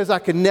it, because I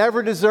could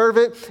never deserve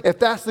it, if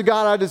that's the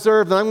God I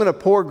deserve, then I'm going to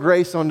pour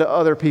grace onto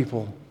other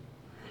people.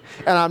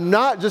 And I'm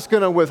not just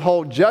going to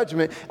withhold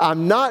judgment.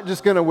 I'm not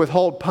just going to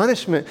withhold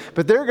punishment.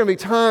 But there are going to be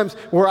times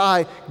where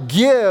I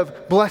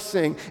give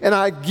blessing and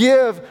I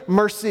give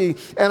mercy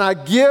and I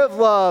give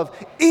love,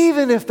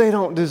 even if they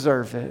don't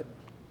deserve it.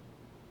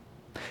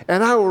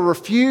 And I will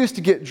refuse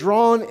to get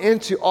drawn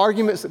into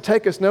arguments that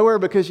take us nowhere,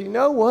 because you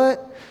know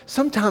what?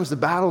 Sometimes the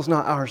battle's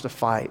not ours to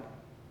fight.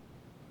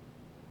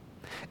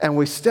 And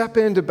we step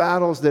into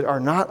battles that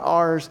are not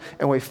ours,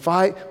 and we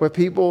fight with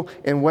people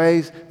in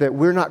ways that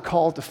we're not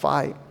called to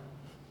fight.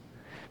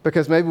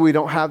 Because maybe we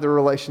don't have the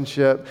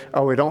relationship,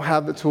 or we don't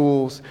have the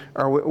tools,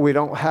 or we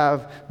don't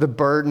have the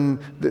burden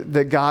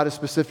that God has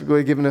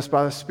specifically given us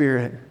by the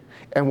Spirit.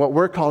 And what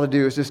we're called to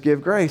do is just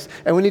give grace.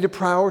 And we need to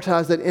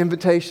prioritize that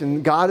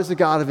invitation. God is a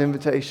God of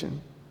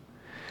invitation.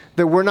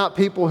 That we're not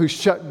people who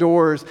shut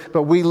doors,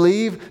 but we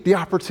leave the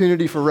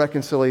opportunity for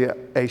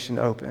reconciliation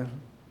open.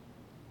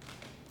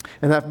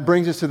 And that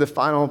brings us to the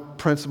final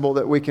principle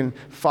that we can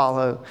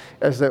follow,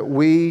 is that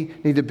we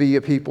need to be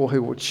a people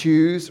who will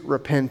choose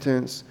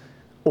repentance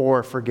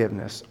or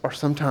forgiveness, or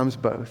sometimes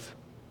both.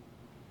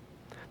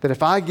 That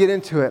if I get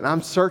into it and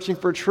I'm searching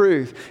for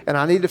truth and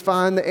I need to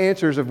find the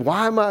answers of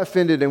why am I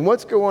offended and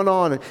what's going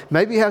on, and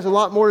maybe it has a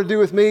lot more to do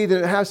with me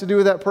than it has to do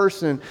with that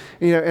person,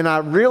 and I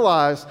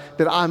realize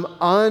that I'm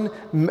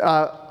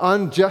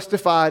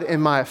unjustified in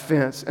my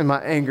offense and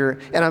my anger,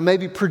 and I may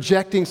be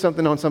projecting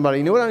something on somebody.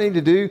 You know what I need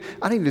to do?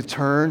 I need to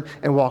turn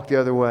and walk the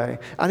other way.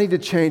 I need to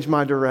change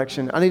my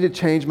direction. I need to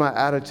change my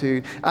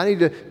attitude. I need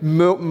to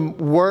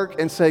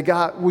work and say,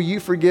 God, will you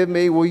forgive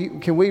me?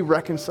 Can we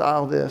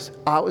reconcile this?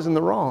 I was in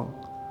the wrong.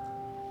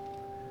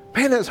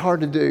 Man, that's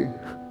hard to do.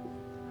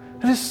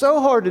 It is so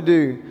hard to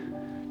do.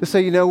 To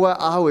say, you know what,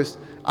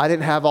 I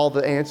didn't have all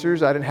the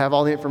answers, I didn't have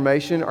all the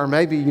information, or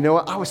maybe, you know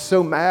what, I was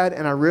so mad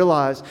and I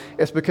realized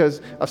it's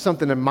because of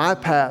something in my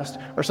past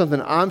or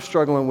something I'm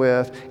struggling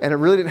with, and it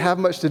really didn't have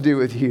much to do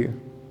with you.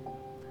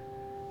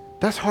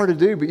 That's hard to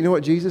do, but you know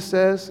what Jesus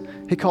says?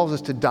 He calls us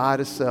to die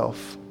to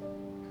self,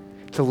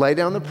 to lay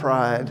down the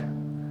pride,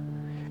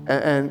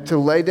 and to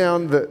lay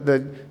down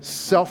the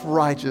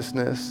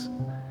self-righteousness,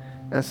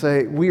 and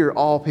say, we are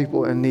all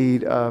people in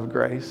need of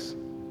grace.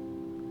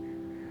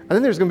 And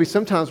then there's going to be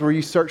some times where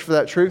you search for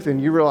that truth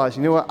and you realize,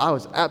 you know what, I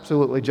was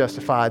absolutely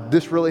justified.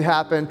 This really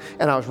happened,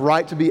 and I was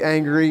right to be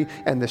angry,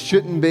 and this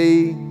shouldn't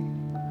be.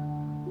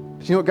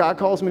 But you know what God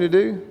calls me to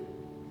do?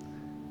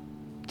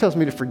 He tells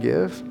me to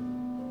forgive,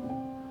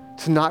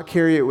 to not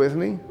carry it with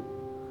me,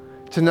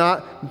 to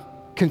not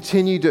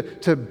continue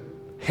to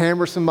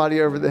hammer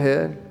somebody over the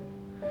head,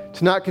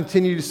 to not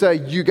continue to say,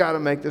 you got to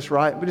make this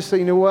right, but just say,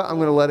 you know what, I'm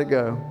going to let it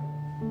go.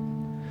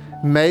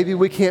 Maybe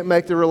we can't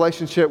make the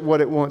relationship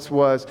what it once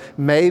was.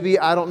 Maybe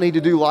I don't need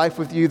to do life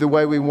with you the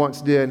way we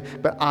once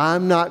did, but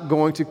I'm not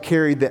going to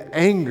carry the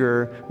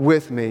anger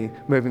with me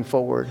moving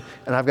forward,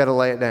 and I've got to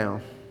lay it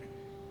down.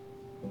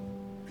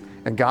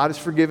 And God has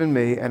forgiven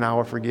me, and I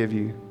will forgive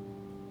you.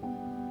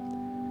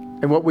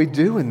 And what we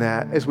do in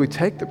that is we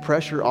take the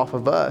pressure off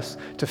of us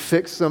to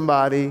fix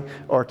somebody,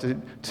 or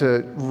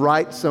to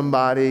right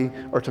somebody,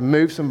 or to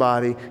move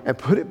somebody, and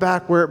put it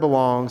back where it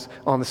belongs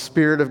on the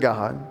Spirit of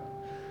God.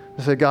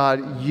 I say,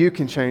 God, you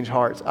can change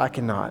hearts. I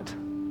cannot.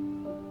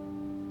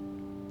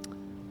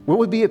 What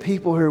would be a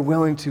people who are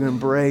willing to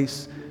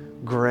embrace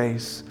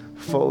grace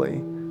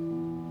fully?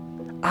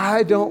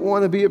 I don't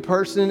want to be a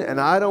person, and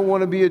I don't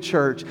want to be a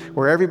church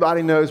where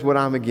everybody knows what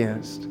I'm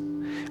against.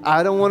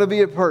 I don't want to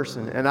be a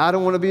person, and I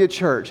don't want to be a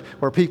church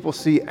where people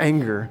see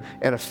anger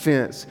and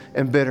offense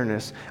and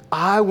bitterness.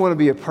 I want to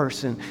be a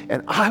person,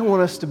 and I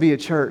want us to be a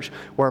church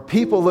where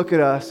people look at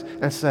us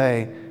and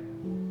say,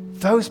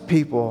 those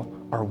people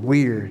are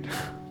weird.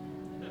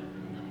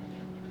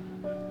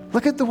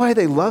 Look at the way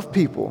they love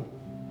people.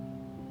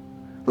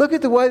 Look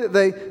at the way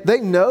that they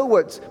know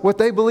what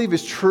they believe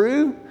is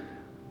true,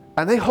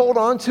 and they hold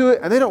on to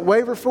it, and they don't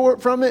waver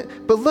from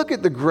it. But look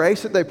at the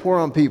grace that they pour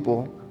on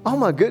people. Oh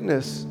my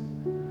goodness.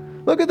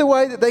 Look at the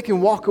way that they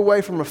can walk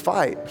away from a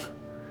fight.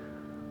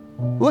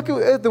 Look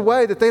at the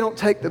way that they don't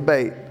take the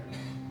bait.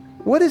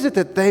 What is it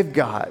that they've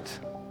got?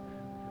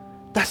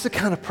 That's the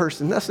kind of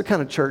person, that's the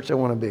kind of church I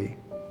want to be.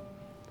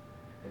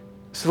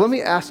 So let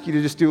me ask you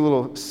to just do a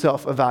little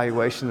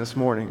self-evaluation this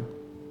morning.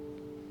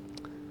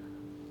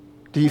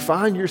 Do you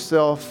find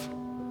yourself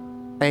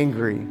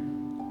angry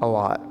a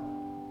lot?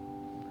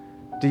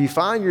 Do you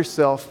find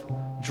yourself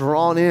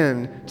drawn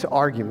in to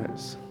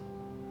arguments?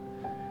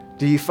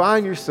 Do you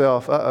find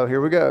yourself, here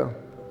we go.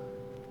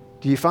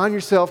 Do you find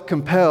yourself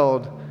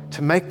compelled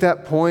to make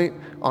that point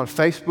on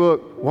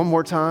Facebook one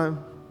more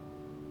time?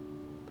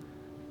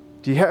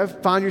 Do you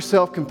find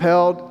yourself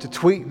compelled to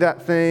tweet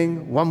that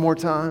thing one more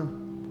time?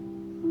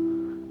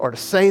 Or to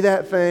say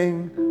that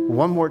thing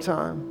one more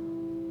time?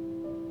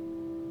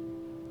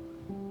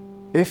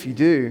 If you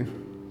do,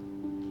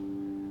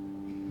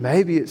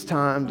 maybe it's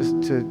time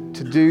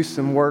to do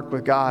some work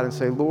with God and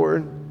say,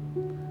 Lord,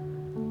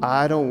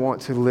 I don't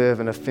want to live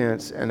in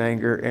offense and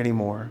anger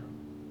anymore.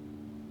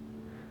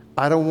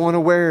 I don't want to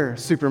wear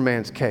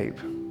Superman's cape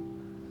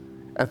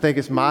and think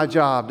it's my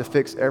job to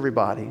fix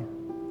everybody.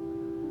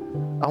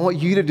 I want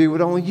you to do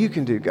what only you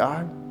can do,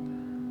 God.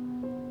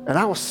 And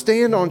I will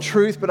stand on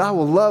truth, but I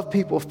will love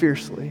people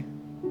fiercely.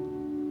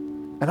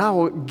 And I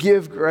will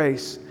give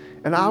grace.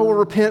 And I will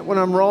repent when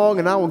I'm wrong,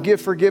 and I will give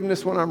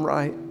forgiveness when I'm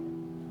right.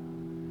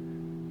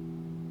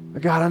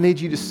 But God, I need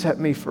you to set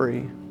me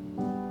free.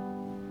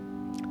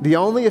 The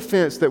only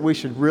offense that we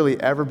should really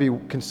ever be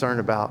concerned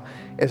about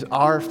is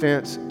our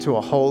offense to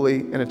a holy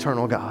and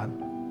eternal God.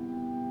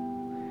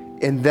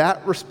 In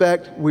that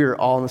respect, we are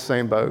all in the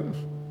same boat.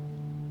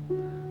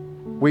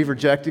 We've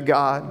rejected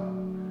God.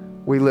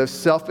 We live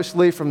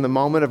selfishly from the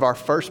moment of our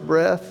first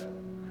breath.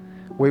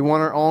 We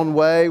want our own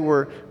way.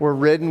 We're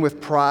ridden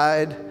with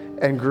pride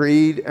and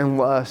greed and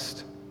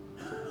lust.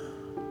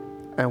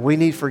 And we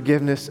need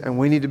forgiveness, and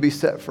we need to be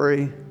set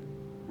free.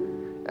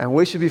 And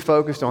we should be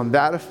focused on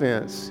that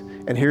offense.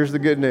 And here's the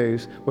good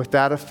news. With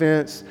that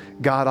offense,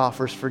 God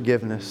offers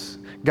forgiveness.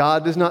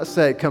 God does not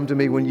say, come to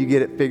me when you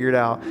get it figured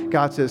out.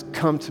 God says,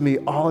 come to me,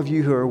 all of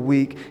you who are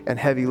weak and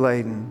heavy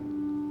laden,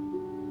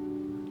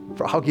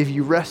 for I'll give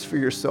you rest for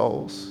your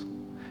souls.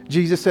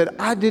 Jesus said,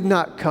 I did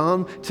not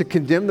come to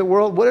condemn the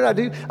world. What did I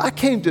do? I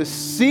came to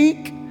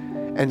seek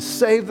and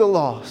save the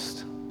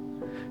lost.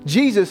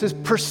 Jesus is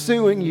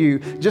pursuing you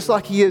just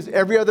like he is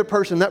every other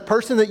person. That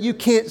person that you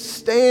can't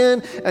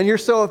stand and you're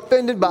so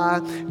offended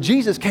by,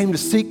 Jesus came to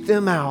seek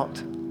them out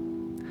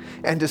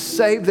and to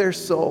save their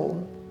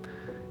soul.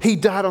 He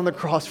died on the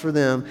cross for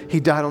them. He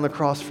died on the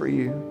cross for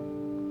you.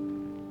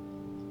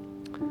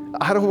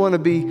 I don't want to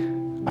be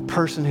a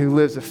person who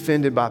lives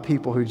offended by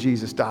people who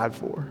Jesus died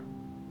for.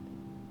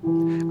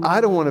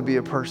 I don't want to be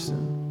a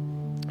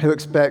person who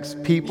expects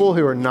people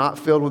who are not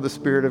filled with the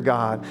Spirit of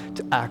God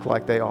to act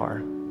like they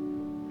are.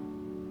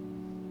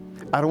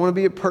 I don't want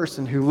to be a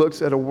person who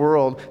looks at a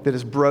world that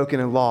is broken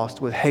and lost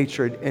with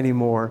hatred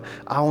anymore.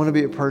 I want to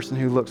be a person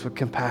who looks with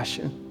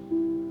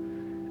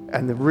compassion.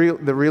 And the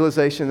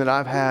realization that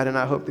I've had, and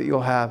I hope that you'll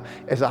have,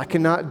 is I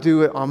cannot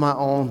do it on my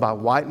own by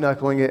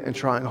white-knuckling it and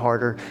trying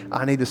harder.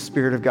 I need the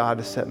Spirit of God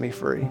to set me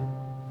free.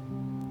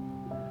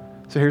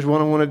 So here's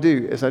what I want to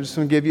do, is I just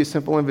want to give you a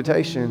simple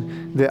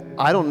invitation that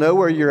I don't know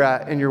where you're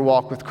at in your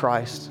walk with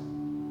Christ.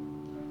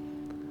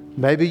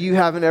 Maybe you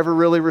haven't ever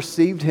really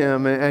received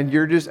him and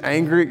you're just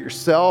angry at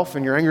yourself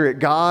and you're angry at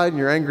God and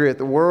you're angry at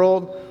the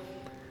world.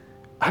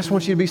 I just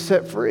want you to be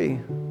set free.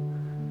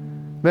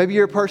 Maybe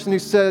you're a person who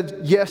said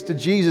yes to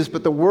Jesus,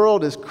 but the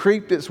world has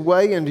creeped its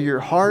way into your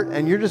heart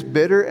and you're just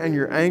bitter and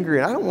you're angry.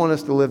 And I don't want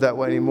us to live that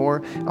way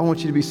anymore. I want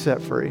you to be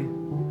set free.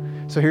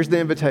 So here's the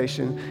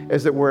invitation,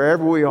 is that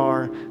wherever we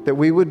are, that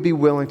we would be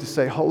willing to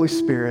say, Holy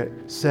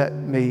Spirit, set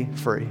me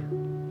free.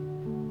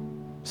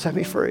 Set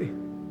me free.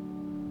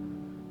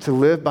 To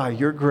live by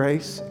your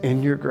grace,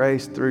 in your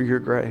grace, through your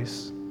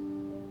grace.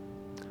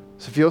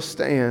 So if you'll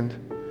stand,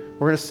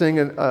 we're going to sing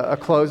a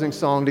closing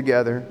song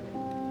together.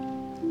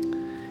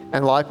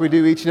 And like we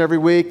do each and every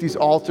week, these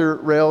altar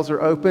rails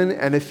are open.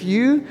 And if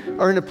you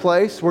are in a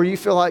place where you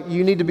feel like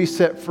you need to be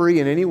set free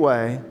in any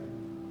way,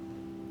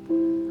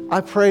 I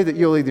pray that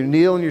you'll either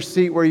kneel in your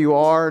seat where you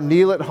are,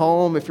 kneel at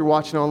home if you're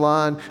watching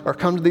online, or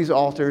come to these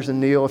altars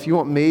and kneel. If you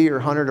want me or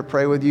Hunter to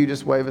pray with you,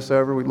 just wave us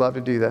over. We'd love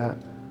to do that.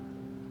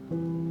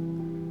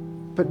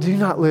 But do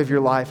not live your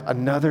life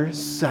another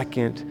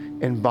second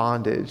in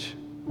bondage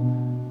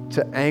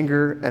to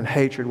anger and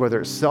hatred,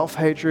 whether it's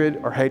self-hatred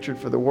or hatred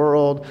for the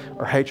world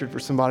or hatred for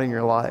somebody in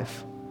your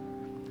life.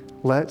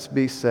 Let's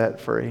be set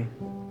free.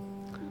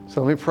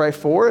 So let me pray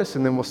for us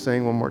and then we'll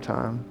sing one more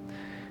time.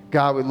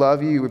 God, we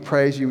love you, we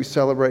praise you, we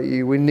celebrate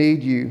you. We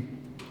need you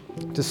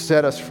to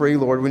set us free,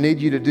 Lord. We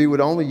need you to do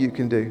what only you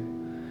can do.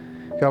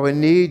 God, we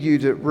need you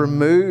to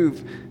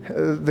remove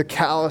the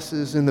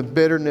calluses and the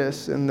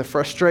bitterness and the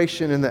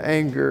frustration and the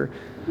anger,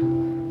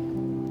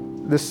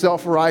 the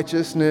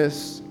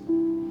self-righteousness,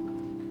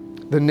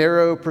 the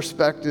narrow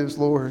perspectives,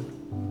 Lord.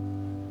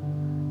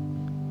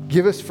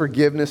 Give us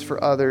forgiveness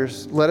for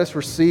others. Let us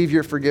receive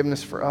your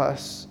forgiveness for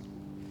us.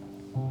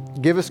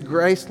 Give us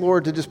grace,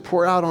 Lord, to just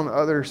pour out on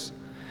others.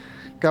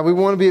 God, we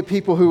want to be a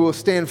people who will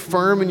stand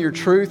firm in your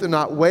truth and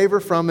not waver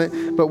from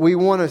it, but we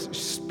want to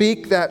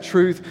speak that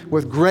truth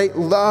with great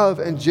love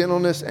and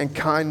gentleness and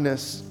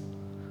kindness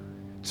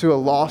to a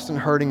lost and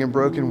hurting and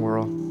broken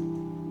world.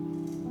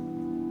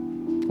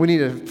 We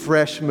need a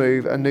fresh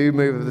move, a new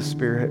move of the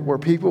Spirit, where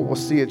people will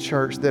see a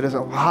church that is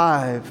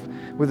alive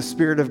with the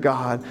Spirit of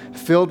God,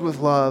 filled with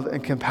love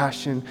and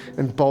compassion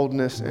and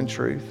boldness and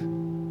truth.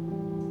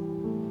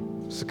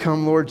 So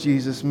come, Lord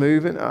Jesus,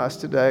 move in us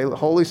today. The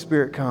Holy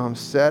Spirit come,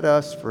 set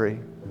us free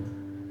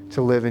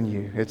to live in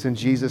you. It's in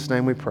Jesus'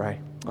 name we pray.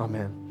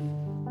 Amen.